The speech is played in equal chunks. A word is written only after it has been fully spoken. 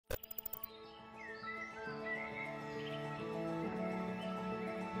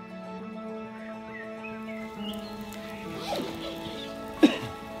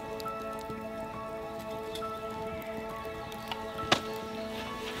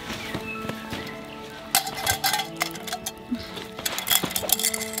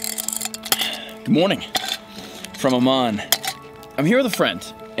Good morning from Oman. I'm here with a friend,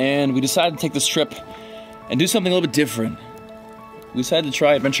 and we decided to take this trip and do something a little bit different. We decided to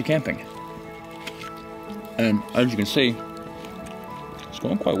try adventure camping. And as you can see, it's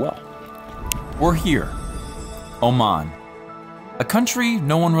going quite well. We're here, Oman, a country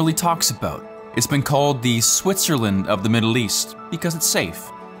no one really talks about. It's been called the Switzerland of the Middle East because it's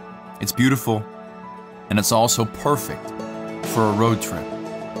safe, it's beautiful, and it's also perfect for a road trip.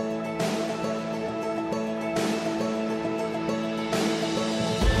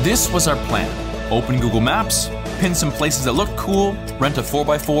 This was our plan. Open Google Maps, pin some places that look cool, rent a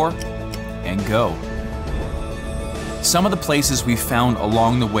 4x4, and go. Some of the places we found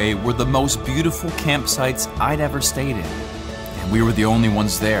along the way were the most beautiful campsites I'd ever stayed in, and we were the only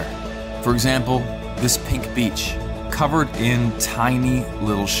ones there. For example, this pink beach, covered in tiny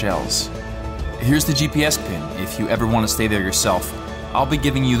little shells. Here's the GPS pin if you ever want to stay there yourself. I'll be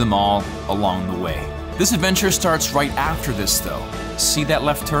giving you them all along the way. This adventure starts right after this though. See that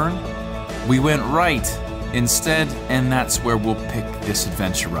left turn? We went right instead, and that's where we'll pick this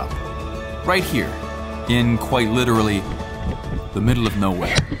adventure up. Right here, in quite literally the middle of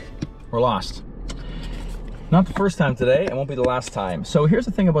nowhere. We're lost. Not the first time today, it won't be the last time. So here's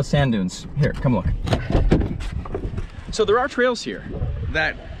the thing about sand dunes. Here, come look. So there are trails here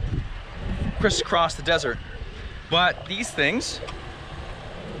that crisscross the desert, but these things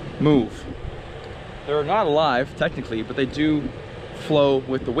move. They're not alive, technically, but they do flow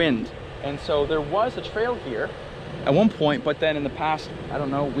with the wind. And so there was a trail here at one point, but then in the past, I don't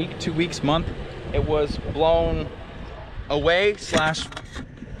know, week, 2 weeks, month, it was blown away slash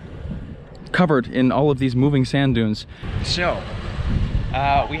covered in all of these moving sand dunes. So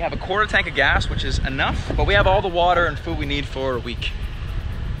we have a quarter tank of gas, which is enough, but we have all the water and food we need for a week.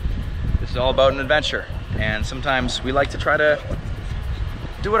 This is all about an adventure, and sometimes we like to try to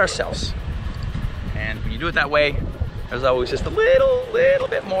do it ourselves. And when you do it that way, there's always just a little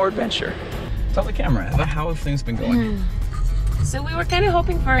bit more adventure. Tell the camera, how have things been going? So we were kind of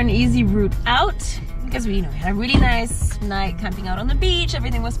hoping for an easy route out because we had a really nice night camping out on the beach.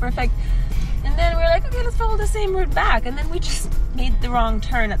 Everything was perfect. And then we were like, okay, let's follow the same route back. And then we just made the wrong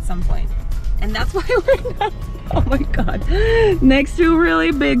turn at some point. And that's why we're now, oh my God, next to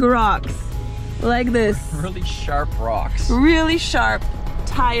really big rocks like this. Really sharp rocks. Really sharp,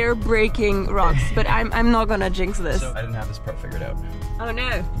 tire breaking rocks. But I'm not gonna jinx this. So I didn't have this part figured out. Oh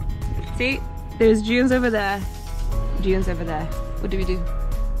no. See, there's dunes over there. Dunes over there. What do we do?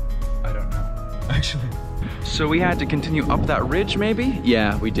 I don't know, actually. So we had to continue up that ridge, maybe?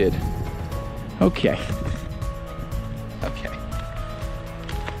 Yeah, we did. Okay. Okay.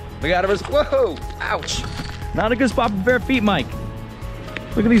 Look out of us. Whoa! Ouch! Not a good spot for bare feet, Mike.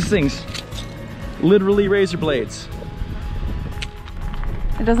 Look at these things. Literally razor blades.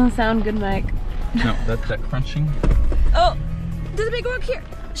 It doesn't sound good, Mike. No, that crunching. Oh! There's a big rock here!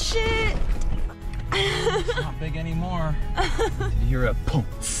 Shit! It's not big anymore. Did you hear a boom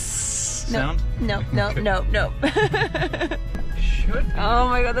sound? No. Should be. Oh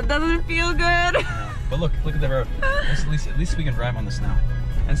my God, that doesn't feel good. No. But look at the road. At least we can drive on this now.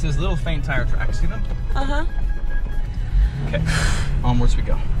 And so there's little faint tire tracks. See them? Uh-huh. Okay, onwards we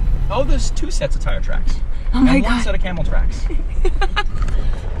go. Oh, there's 2 sets of tire tracks. Oh my and God. 1 set of camel tracks.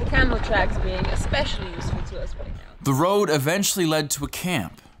 The camel tracks being especially useful to us right now. The road eventually led to a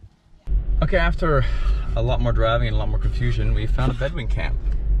camp. Okay, after a lot more driving and a lot more confusion, we found a Bedouin camp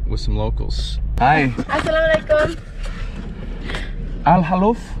with some locals. Hi. Assalamualaikum. Al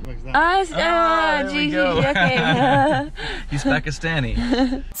Halouf. There we go. Okay. He's Pakistani.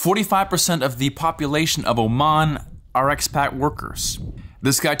 45% of the population of Oman are expat workers.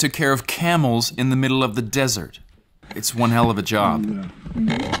 This guy took care of camels in the middle of the desert. It's one hell of a job.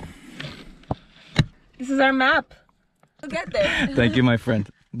 This is our map. We'll get there. Thank you, my friend.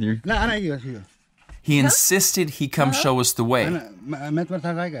 He insisted he come show us the way.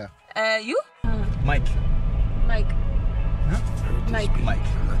 You? Mike. Mike. Mike.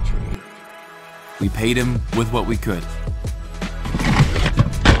 We paid him with what we could.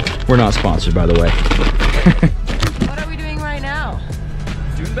 We're not sponsored, by the way. What are we doing right now?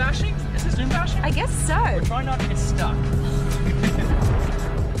 Dune bashing? Is this dune bashing? I guess so. We're trying not to get stuck.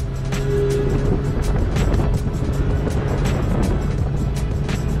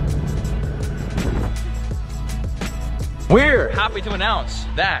 We're happy to announce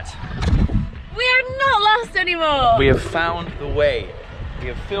that We are not lost anymore. we have found the way. We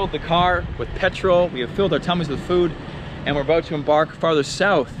have filled the car with petrol, we have filled our tummies with food, and we're about to embark farther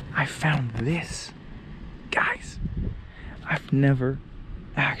south. I found this. Guys, I've never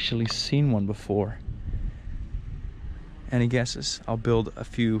actually seen one before. Any guesses? I'll build a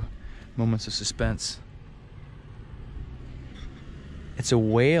few Moments of suspense. It's a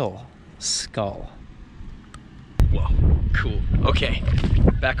whale skull. Whoa, cool. Okay,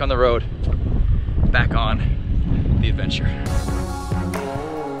 back on the road. Back on the adventure.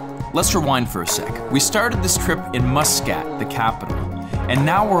 Let's rewind for a sec. We started this trip in Muscat, the capital, and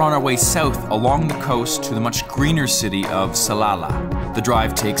now we're on our way south along the coast to the much greener city of Salalah. The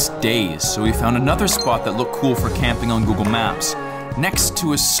drive takes days, so we found another spot that looked cool for camping on Google Maps, next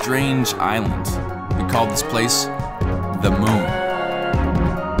to a strange island. We called this place the Moon.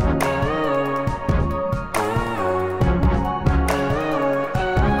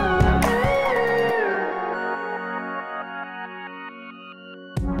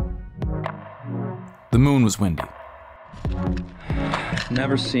 The moon was windy.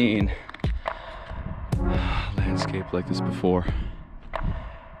 Never seen a landscape like this before.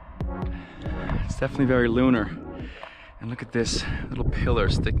 It's definitely very lunar. And look at this little pillar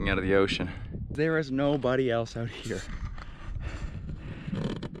sticking out of the ocean. There is nobody else out here.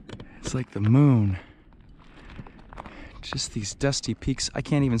 It's like the moon. Just these dusty peaks. I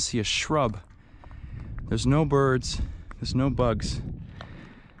can't even see a shrub. There's no birds, there's no bugs.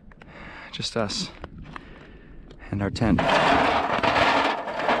 Just us and our tent. You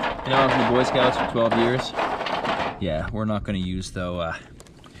know, I was in the Boy Scouts for 12 years. Yeah, we're not gonna use those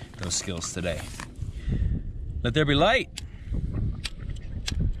skills today. Let there be light.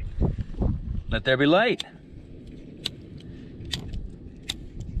 Let there be light.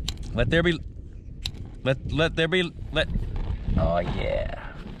 Let there be, let there be, oh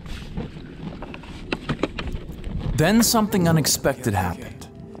yeah. Then something unexpected happened.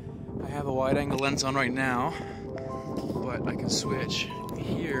 I have a wide angle lens on right now, but I can switch.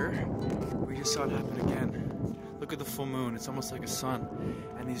 Here, we just saw it happen again. Look at the full moon, it's almost like a sun.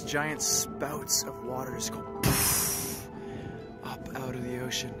 And these giant spouts of water just go poof, up out of the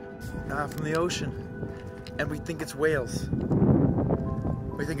ocean. From the ocean. And we think it's whales.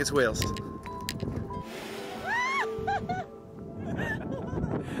 We think it's whales.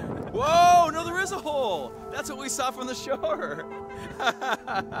 Whoa, no, there is a hole. That's what we saw from the shore.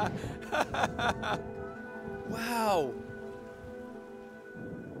 Wow.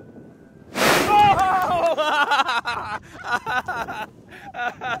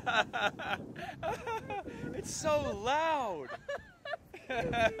 It's so loud.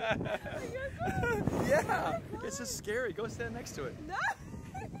 Yeah, it's just scary. Go stand next to it. No.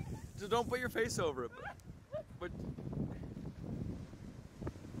 So don't put your face over it. But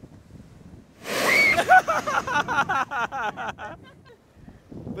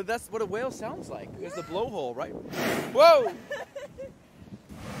but that's what a whale sounds like. It's the blowhole, right? Whoa!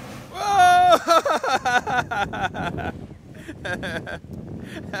 Whoa!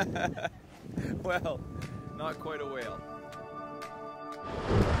 Well, not quite a whale.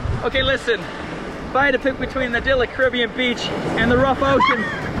 Okay, listen. If I had to pick between the idyllic Caribbean beach and the rough ocean,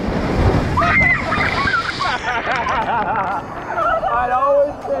 I'd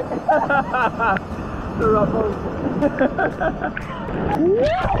always pick the rough ocean.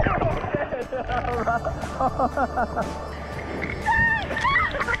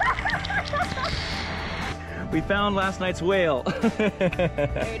 We found last night's whale.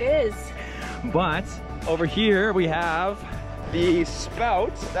 There it is. But over here we have the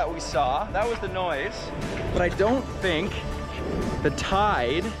spout that we saw. That was the noise. But I don't think the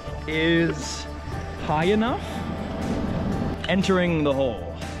tide is high enough entering the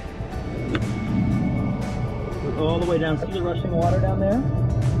hole. All the way down. See the rushing water down there?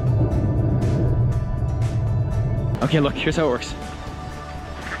 Okay, look, here's how it works.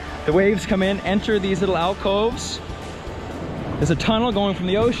 The waves come in, enter these little alcoves. There's a tunnel going from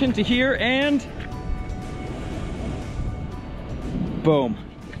the ocean to here, and boom.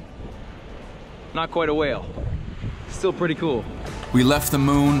 Not quite a whale. Still pretty cool. We left the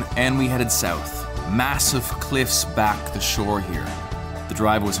moon and we headed south. Massive cliffs back the shore here. The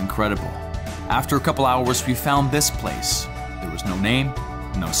drive was incredible. After a couple hours, we found this place. There was no name,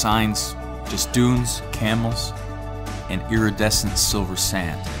 no signs, just dunes, camels, and iridescent silver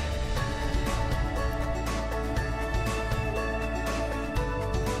sand.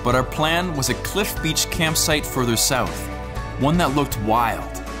 But our plan was a cliff beach campsite further south, one that looked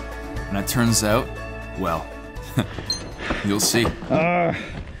wild. And it turns out, well, you'll see.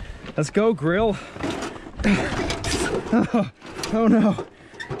 Let's go, grill. Oh no.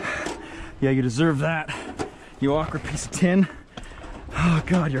 Yeah, you deserve that, you awkward piece of tin. Oh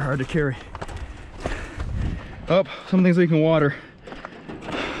God, you're hard to carry. Oh, some things we can water.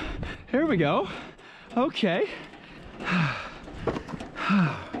 Here we go. Okay.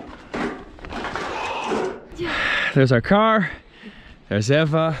 There's our car. There's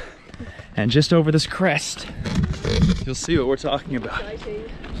Eva. And just over this crest, you'll see what we're talking about.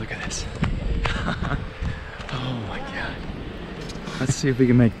 Look at this. Oh my God. Let's see if we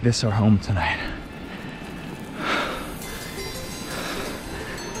can make this our home tonight.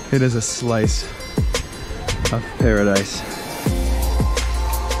 It is a slice of paradise.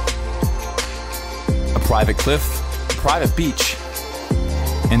 A private cliff, a private beach,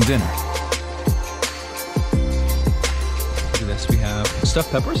 and dinner. Look at this, we have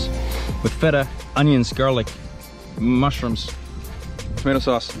stuffed peppers with feta, onions, garlic, mushrooms, tomato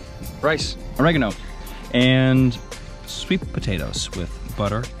sauce, rice, oregano, and sweet potatoes with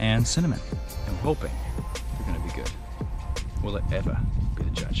butter and cinnamon. I'm hoping they're gonna be good. Will it ever be the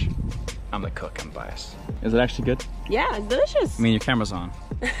judge? I'm the cook, I'm biased. Is it actually good? Yeah, it's delicious. I mean, your camera's on.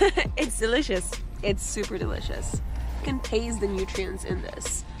 It's delicious. It's super delicious. You can taste the nutrients in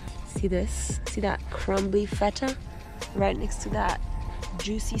this. See this? See that crumbly feta right next to that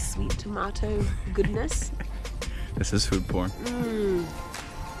juicy sweet tomato goodness? This is food porn.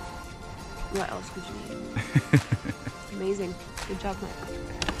 What else could you need? Amazing. Good job,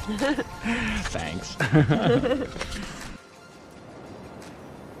 Mike. Thanks.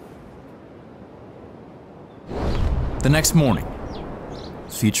 The next morning,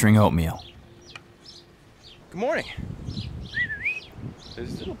 featuring oatmeal. Good morning.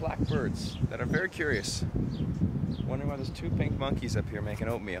 There's little black birds that are very curious. Wondering why there's two pink monkeys up here making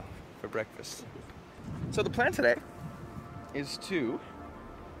oatmeal for breakfast. So the plan today is to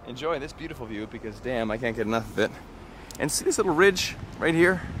enjoy this beautiful view because damn, I can't get enough of it. And see this little ridge right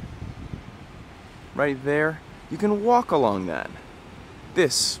here? Right there? You can walk along that.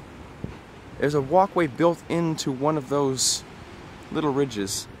 There's a walkway built into one of those little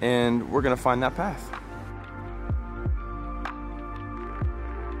ridges, and we're gonna find that path.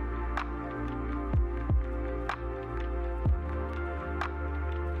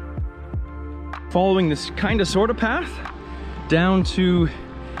 Following this kind of sort of path down to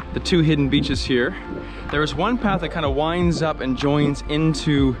the two hidden beaches here. There is one path that kind of winds up and joins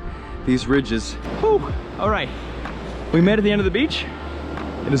into these ridges. Whew, all right, we made it to the end of the beach.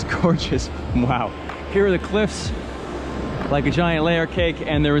 It is gorgeous, wow. Here are the cliffs, like a giant layer cake,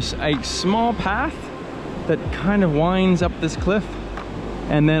 and there is a small path that kind of winds up this cliff.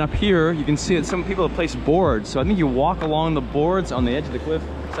 And then up here, you can see that some people have placed boards. So I think you walk along the boards on the edge of the cliff.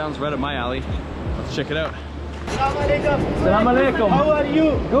 Sounds right up my alley. Let's check it out. Assalamu alaikum. How are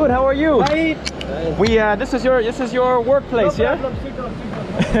you? Good, how are you? Hi. This is your workplace, No yeah? problem. Sit down.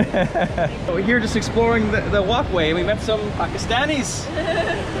 We're here just exploring the walkway. We met some Pakistanis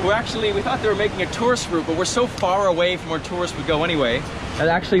who actually, we thought they were making a tourist route, but we're so far away from where tourists would go anyway. And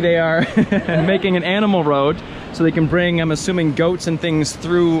actually they are making an animal road so they can bring, I'm assuming, goats and things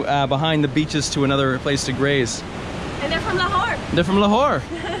through behind the beaches to another place to graze. And they're from Lahore. They're from Lahore.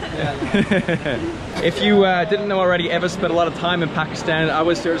 If you didn't know already, Eva spent a lot of time in Pakistan. I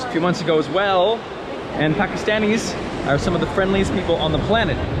was there just a few months ago as well. And Pakistanis are some of the friendliest people on the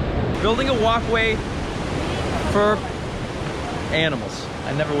planet. Building a walkway for animals.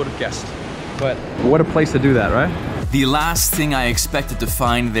 I never would have guessed. But what a place to do that, right? The last thing I expected to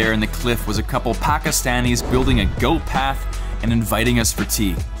find there in the cliff was a couple Pakistanis building a goat path and inviting us for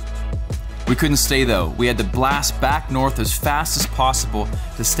tea. We couldn't stay though. We had to blast back north as fast as possible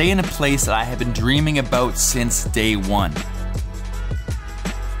to stay in a place that I had been dreaming about since day one.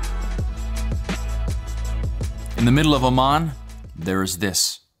 In the middle of Oman, there is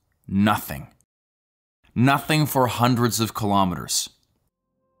this. Nothing. Nothing for hundreds of kilometers.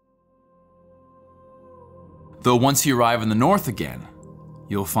 Though once you arrive in the north again,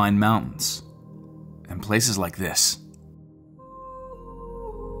 you'll find mountains and places like this.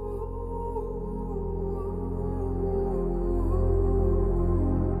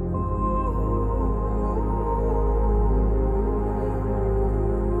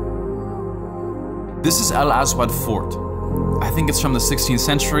 This is Al Aswad Fort. I think it's from the 16th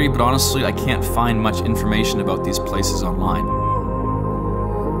century, but honestly, I can't find much information about these places online.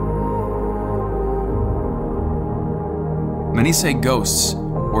 Many say ghosts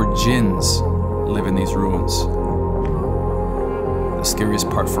or jinns live in these ruins. The scariest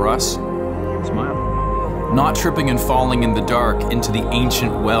part for us? Smile. Not tripping and falling in the dark into the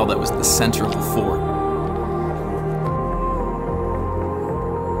ancient well that was the center of the fort.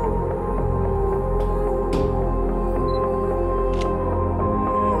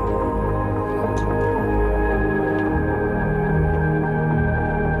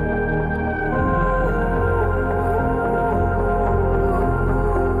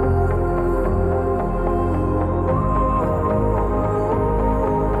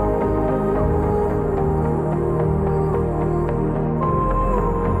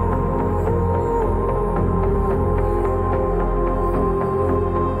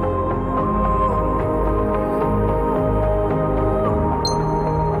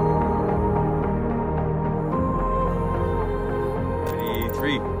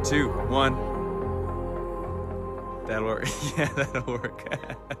 2, 1. That'll work. Yeah, that'll work.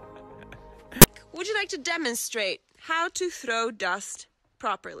 Would you like to demonstrate how to throw dust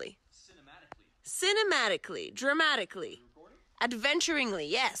properly? Cinematically, dramatically, adventuringly,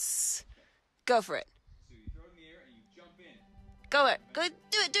 yes. Go for it. So you throw it in the air and you jump in. Go it. Go. Do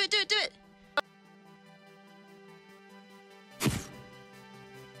it. Do it. Do it. Do it.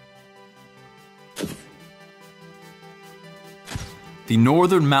 The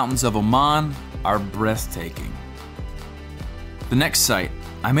northern mountains of Oman are breathtaking. The next site,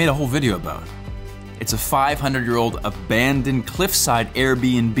 I made a whole video about. It's a 500-year-old abandoned cliffside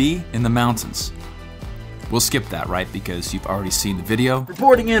Airbnb in the mountains. We'll skip that, right? Because you've already seen the video.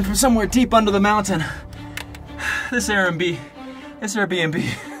 Reporting in from somewhere deep under the mountain. This Airbnb,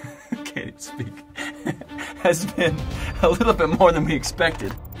 can't even speak, has been a little bit more than we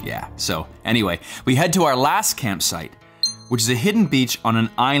expected. Yeah, so anyway, we head to our last campsite, which is a hidden beach on an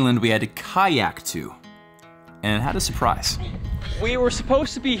island we had to kayak to. And it had a surprise. We were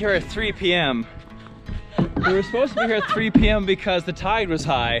supposed to be here at 3 p.m. We were supposed to be here at 3 p.m. because the tide was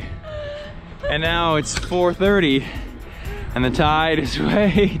high. And now it's 4:30 and the tide is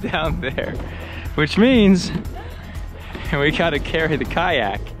way down there. Which means we gotta carry the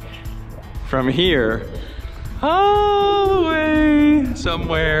kayak from here all the way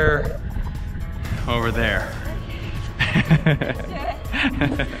somewhere over there.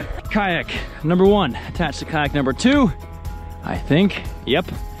 Kayak number 1 attached to kayak number 2, I think.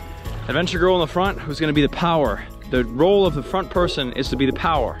 Yep. Adventure girl in the front who's gonna be the power. The role of the front person is to be the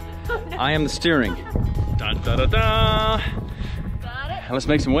power. I am the steering. Dun, da, da, da. Got it. And let's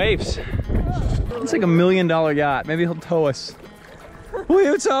make some waves. It's like $1 million yacht. Maybe he'll tow us. Will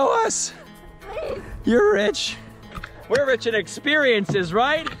you tow us? Please. You're rich. We're rich in experiences,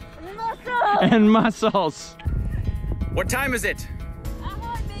 right? Muscle. And muscles. What time is it?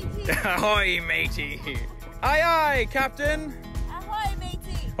 Ahoy, matey. Ahoy, matey. Aye, aye, Captain. Ahoy,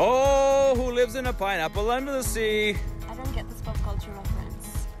 matey. Oh, who lives in a pineapple under the sea? I don't get this pop culture reference.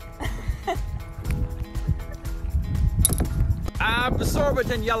 Absorbent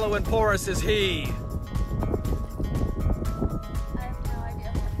and yellow and porous is he. I have no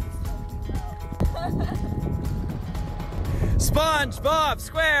idea what he's talking about. SpongeBob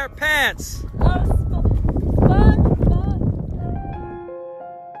SquarePants.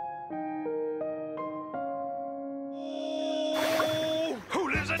 Who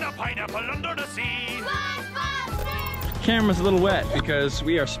lives in a pineapple under the sea? Camera's a little wet because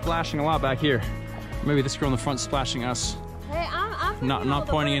we are splashing a lot back here. Maybe this girl in the front splashing us. Hey, I'm Not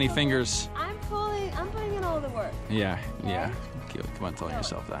pointing any fingers. I'm putting in all the work. Yeah. Come on, telling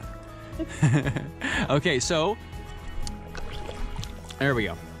yourself that. Okay, so there we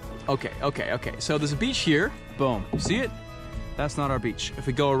go. Okay. So there's a beach here. Boom. See it? That's not our beach. If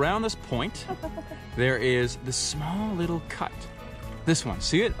we go around this point, there is this small little cut. This one.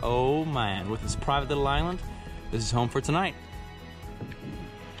 See it? Oh man, with this private little island. This is home for tonight.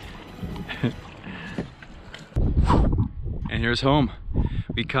 And here's home.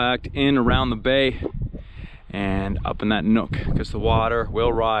 We kayaked in around the bay and up in that nook because the water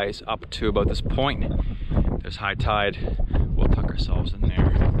will rise up to about this point. There's high tide. We'll tuck ourselves in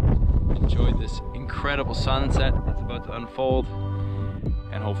there. Enjoy this incredible sunset that's about to unfold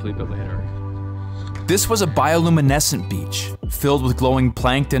and hopefully a bit later. This was a bioluminescent beach filled with glowing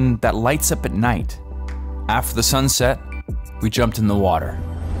plankton that lights up at night. After the sunset, we jumped in the water.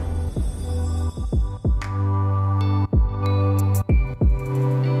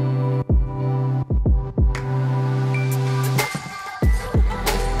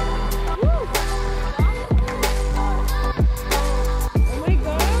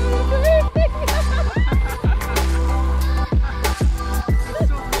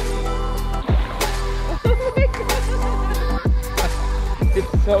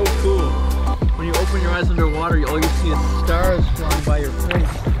 It's so cool. When you open your eyes underwater, all you see is stars flying by your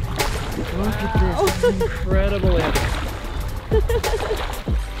face. Look at this, it's incredible.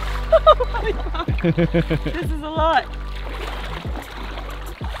 Oh my god. This is a lot.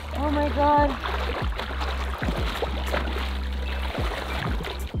 Oh my god.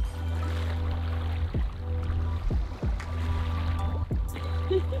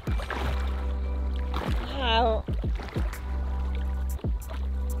 Wow.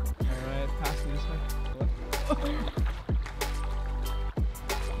 Alright, pass me this way.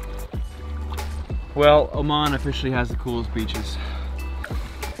 Well, Oman officially has the coolest beaches.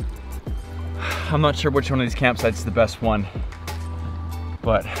 I'm not sure which one of these campsites is the best one,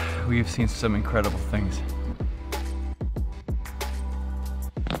 but we've seen some incredible things.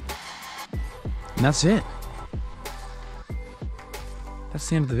 And that's it. That's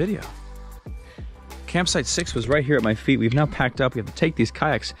the end of the video. Campsite 6 was right here at my feet. We've now packed up. We have to take these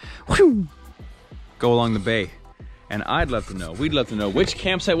kayaks, whew, go along the bay. And I'd love to know, we'd love to know, which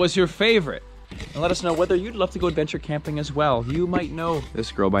campsite was your favorite? And let us know whether you'd love to go adventure camping as well. You might know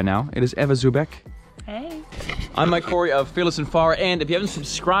this girl by now. It is Eva Zubek. Hey. I'm Mike Corey of Fearless and Far, and if you haven't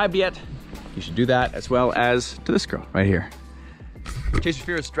subscribed yet, you should do that, as well as to this girl right here. Chase your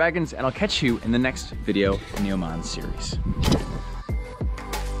fearless dragons, and I'll catch you in the next video in the Oman series.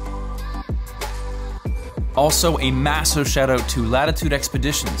 Also, a massive shout out to Latitude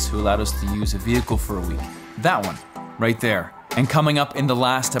Expeditions, who allowed us to use a vehicle for a week. That one, right there. And coming up in the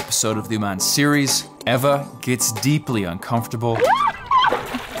last episode of the Oman series, Eva gets deeply uncomfortable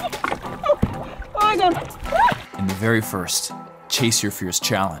in the very first Chase Your Fears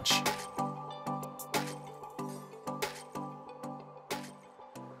challenge.